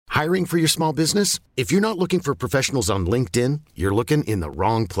Hiring for your small business? If you're not looking for professionals on LinkedIn, you're looking in the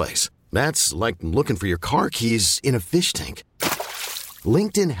wrong place. That's like looking for your car keys in a fish tank.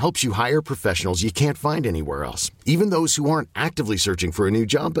 LinkedIn helps you hire professionals you can't find anywhere else, even those who aren't actively searching for a new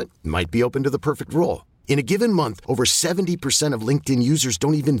job but might be open to the perfect role. In a given month, over 70% of LinkedIn users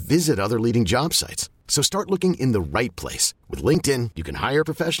don't even visit other leading job sites. So start looking in the right place. With LinkedIn, you can hire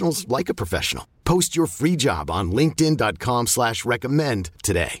professionals like a professional. Post your free job on linkedin.com/recommend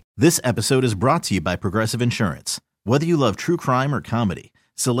today. This episode is brought to you by Progressive Insurance. Whether you love true crime or comedy,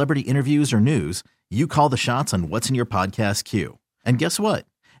 celebrity interviews or news, you call the shots on what's in your podcast queue. And guess what?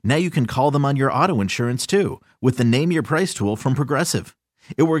 Now you can call them on your auto insurance too with the Name Your Price tool from Progressive.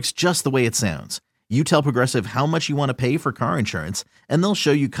 It works just the way it sounds. You tell Progressive how much you want to pay for car insurance, and they'll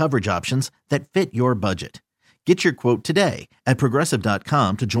show you coverage options that fit your budget. Get your quote today at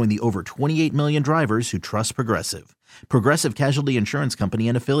Progressive.com to join the over 28 million drivers who trust Progressive. Progressive Casualty Insurance Company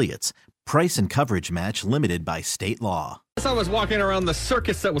and Affiliates. Price and coverage match limited by state law. As I was walking around the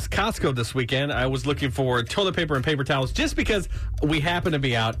circus that was Costco this weekend, I was looking for toilet paper and paper towels just because we happened to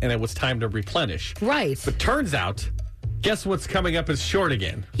be out and it was time to replenish. Right. But turns out, guess what's coming up is short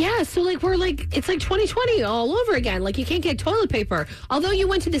again. Yeah, so it's like 2020 all over again. Like you can't get toilet paper. Although you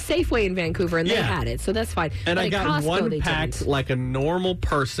went to the Safeway in Vancouver and they had it, so that's fine. And but I got Costco, one pack didn't. like a normal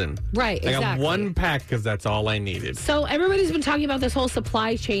person. Right, exactly. I got one pack because that's all I needed. So everybody's been talking about this whole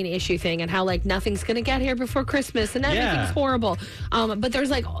supply chain issue thing and how like nothing's going to get here before Christmas and everything's horrible. But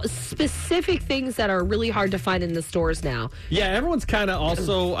there's like specific things that are really hard to find in the stores now. Yeah, everyone's kind of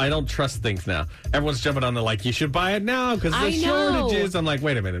also, I don't trust things now. Everyone's jumping on the like, you should buy it now because the shortages. I'm like,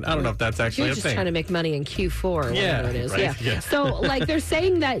 wait a minute. I don't know if that's actually You're a just thing. trying to make money in Q4 or whatever it is. Right? Yeah. So like they're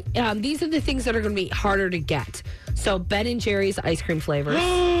saying that these are the things that are going to be harder to get. So Ben & Jerry's ice cream flavors.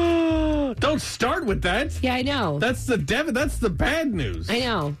 Don't start with that. Yeah, I know. That's the bad news. I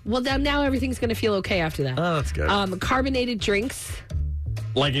know. Well, now everything's going to feel okay after that. Oh, that's good. Carbonated drinks.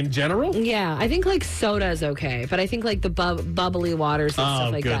 Like in general? Yeah, I think like soda is okay, but I think like the bubbly waters and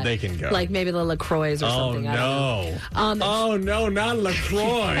stuff like that. They can go. Like maybe the LaCroix or something. Oh, no. No, not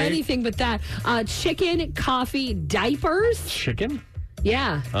LaCroix. Anything but that. Chicken, coffee, diapers. Chicken?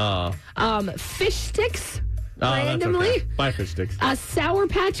 Yeah. Fish sticks. Randomly. That's okay. Buy fish sticks. Sour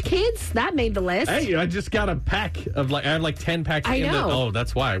Patch Kids. That made the list. Hey, I just got a pack of I have like 10 packs. I know.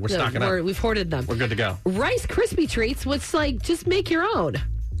 That's why. We're stocking up. We've hoarded them. We're good to go. Rice Krispie treats, which like just make your own.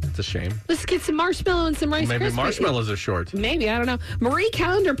 It's a shame. Let's get some marshmallow and some Rice Krispies. Maybe marshmallows are short. Maybe, I don't know. Marie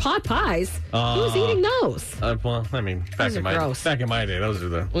Calendar pot pies. Who's eating those? Well, I mean, back in my day, those are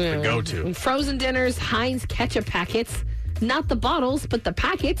the go-to. Frozen dinners, Heinz ketchup packets. Not the bottles, but the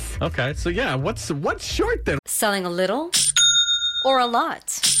packets. Okay, so yeah, what's short then? Selling a little or a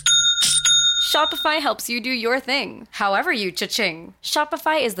lot? Shopify helps you do your thing, however you cha-ching.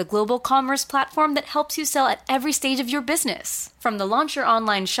 Shopify is the global commerce platform that helps you sell at every stage of your business. From the launch your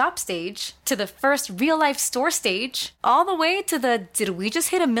online shop stage, to the first real-life store stage, all the way to the did we just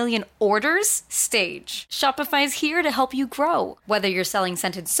hit 1 million orders stage. Shopify's here to help you grow. Whether you're selling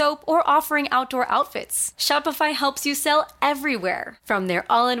scented soap or offering outdoor outfits, Shopify helps you sell everywhere. From their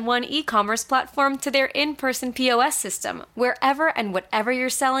all-in-one e-commerce platform to their in-person POS system. Wherever and whatever you're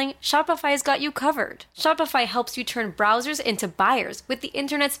selling, Shopify's got you covered. Shopify helps you turn browsers into buyers with the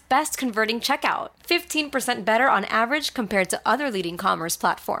internet's best converting checkout. 15% better on average compared to other leading commerce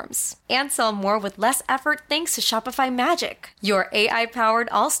platforms. And sell more with less effort thanks to Shopify Magic, your AI-powered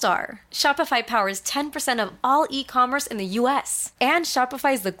all-star. Shopify powers 10% of all e-commerce in the U.S. And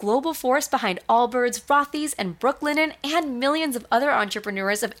Shopify is the global force behind Allbirds, Rothy's, and Brooklinen, and millions of other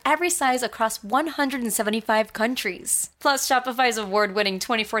entrepreneurs of every size across 175 countries. Plus, Shopify's award-winning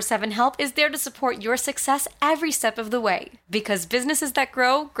 24/7 help is there to support your success every step of the way. Because businesses that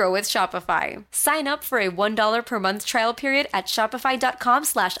grow with Shopify. Sign up for a $1 per month trial period at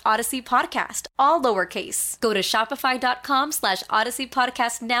shopify.com/Odyssey Podcast, all lowercase. Go to shopify.com/Odyssey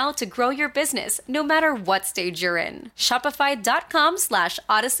Podcast now to grow your business, no matter what stage you're in.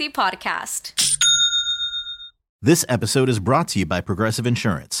 Shopify.com/Odyssey Podcast. This episode is brought to you by Progressive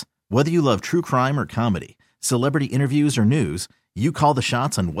Insurance. Whether you love true crime or comedy, celebrity interviews or news, you call the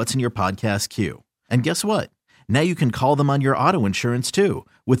shots on what's in your podcast queue. And guess what? Now you can call them on your auto insurance too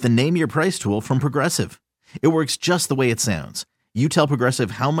with the Name Your Price tool from Progressive. It works just the way it sounds. You tell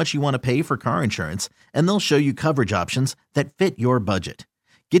Progressive how much you want to pay for car insurance, and they'll show you coverage options that fit your budget.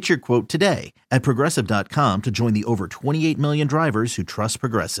 Get your quote today at Progressive.com to join the over 28 million drivers who trust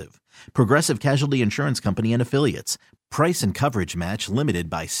Progressive. Progressive Casualty Insurance Company and Affiliates. Price and coverage match limited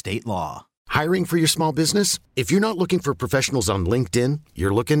by state law. Hiring for your small business? If you're not looking for professionals on LinkedIn,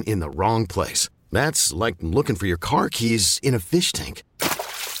 you're looking in the wrong place. That's like looking for your car keys in a fish tank.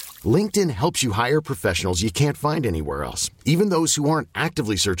 LinkedIn helps you hire professionals you can't find anywhere else, even those who aren't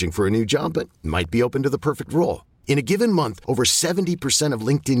actively searching for a new job but might be open to the perfect role. In a given month, over 70% of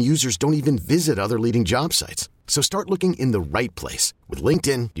LinkedIn users don't even visit other leading job sites. So start looking in the right place. With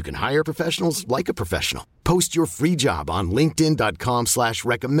LinkedIn, you can hire professionals like a professional. Post your free job on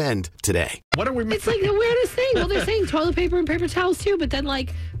linkedin.com/recommend today. What are we missing? It's like the weirdest thing. Well, they're saying toilet paper and paper towels too, but then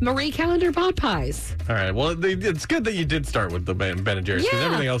like Marie Calendar pot pies. All right. Well, it's good that you did start with the Ben and Jerry's because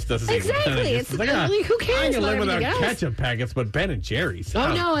everything else doesn't seem exactly. It's like, who cares? I can live without else? ketchup packets, but Ben and Jerry's.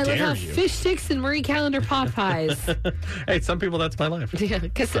 Oh no, I love you. fish sticks and Marie Calendar pot pies. Hey, some people that's my life. Yeah,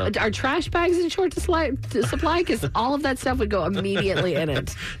 because our trash bags in short supply because all of that stuff would go immediately in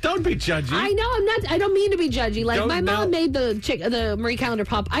it. Don't be judgy. I know I'm not. I don't mean to be judgy. Like my mom made the Marie Calendar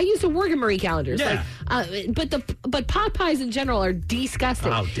pop. I used to work at Marie Callender's. Yeah. But pot pies in general are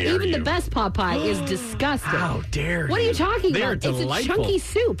disgusting. How dare Even you. the best pot pie is disgusting. How dare you? What are you talking They're about? delightful. It's a chunky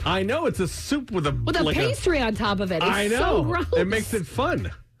soup I know it's a soup with a pastry on top of it. It's I know. so gross. It makes it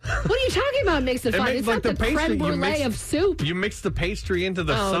fun. What are you talking about? Makes it fun. Makes, It's like, not the pastry, creme brulee of soup. You mix the pastry into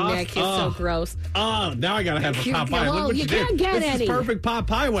the sauce. Oh, Nick, it's so gross. Oh, now I gotta have a pot pie. Well, Look what you you can't did. get this any. Is perfect pot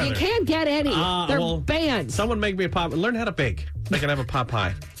pie weather. You can't get any. They're banned. Someone make me a pot. Learn how to bake. I can have a pot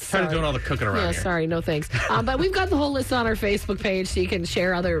pie. Tired of doing all the cooking around here. Sorry, no thanks. But we've got the whole list on our Facebook page, so you can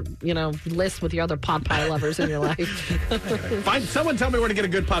share other, lists with your other pot pie lovers in your life. Someone tell me where to get a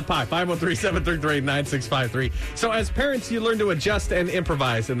good pot pie. 503-733-9653. So as parents, you learn to adjust and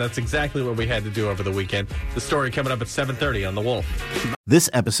improvise, and that's exactly what we had to do over the weekend. The story coming up at 7:30 on The Wolf. This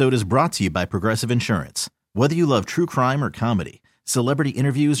episode is brought to you by Progressive Insurance. Whether you love true crime or comedy, celebrity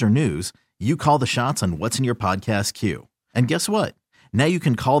interviews or news, you call the shots on what's in your podcast queue. And guess what? Now you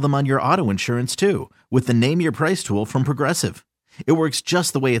can call them on your auto insurance too with the Name Your Price tool from Progressive. It works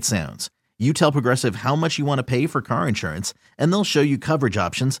just the way it sounds. You tell Progressive how much you want to pay for car insurance, and they'll show you coverage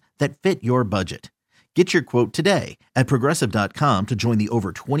options that fit your budget. Get your quote today at Progressive.com to join the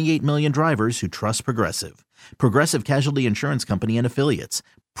over 28 million drivers who trust Progressive. Progressive Casualty Insurance Company and Affiliates.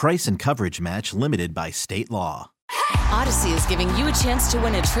 Price and coverage match limited by state law. Odyssey is giving you a chance to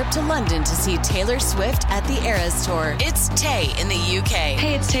win a trip to London to see Taylor Swift at the Eras Tour. It's Tay in the UK.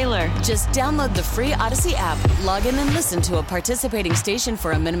 Hey, it's Taylor. Just download the free Odyssey app, log in and listen to a participating station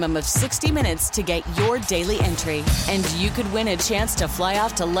for a minimum of 60 minutes to get your daily entry. And you could win a chance to fly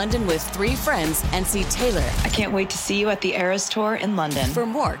off to London with 3 friends and see Taylor. I can't wait to see you at the Eras Tour in London. For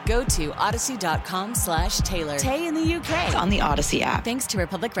more, go to odyssey.com/Taylor. Tay in the UK. It's on the Odyssey app. Thanks to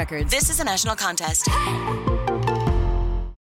Republic Records. This is a national contest.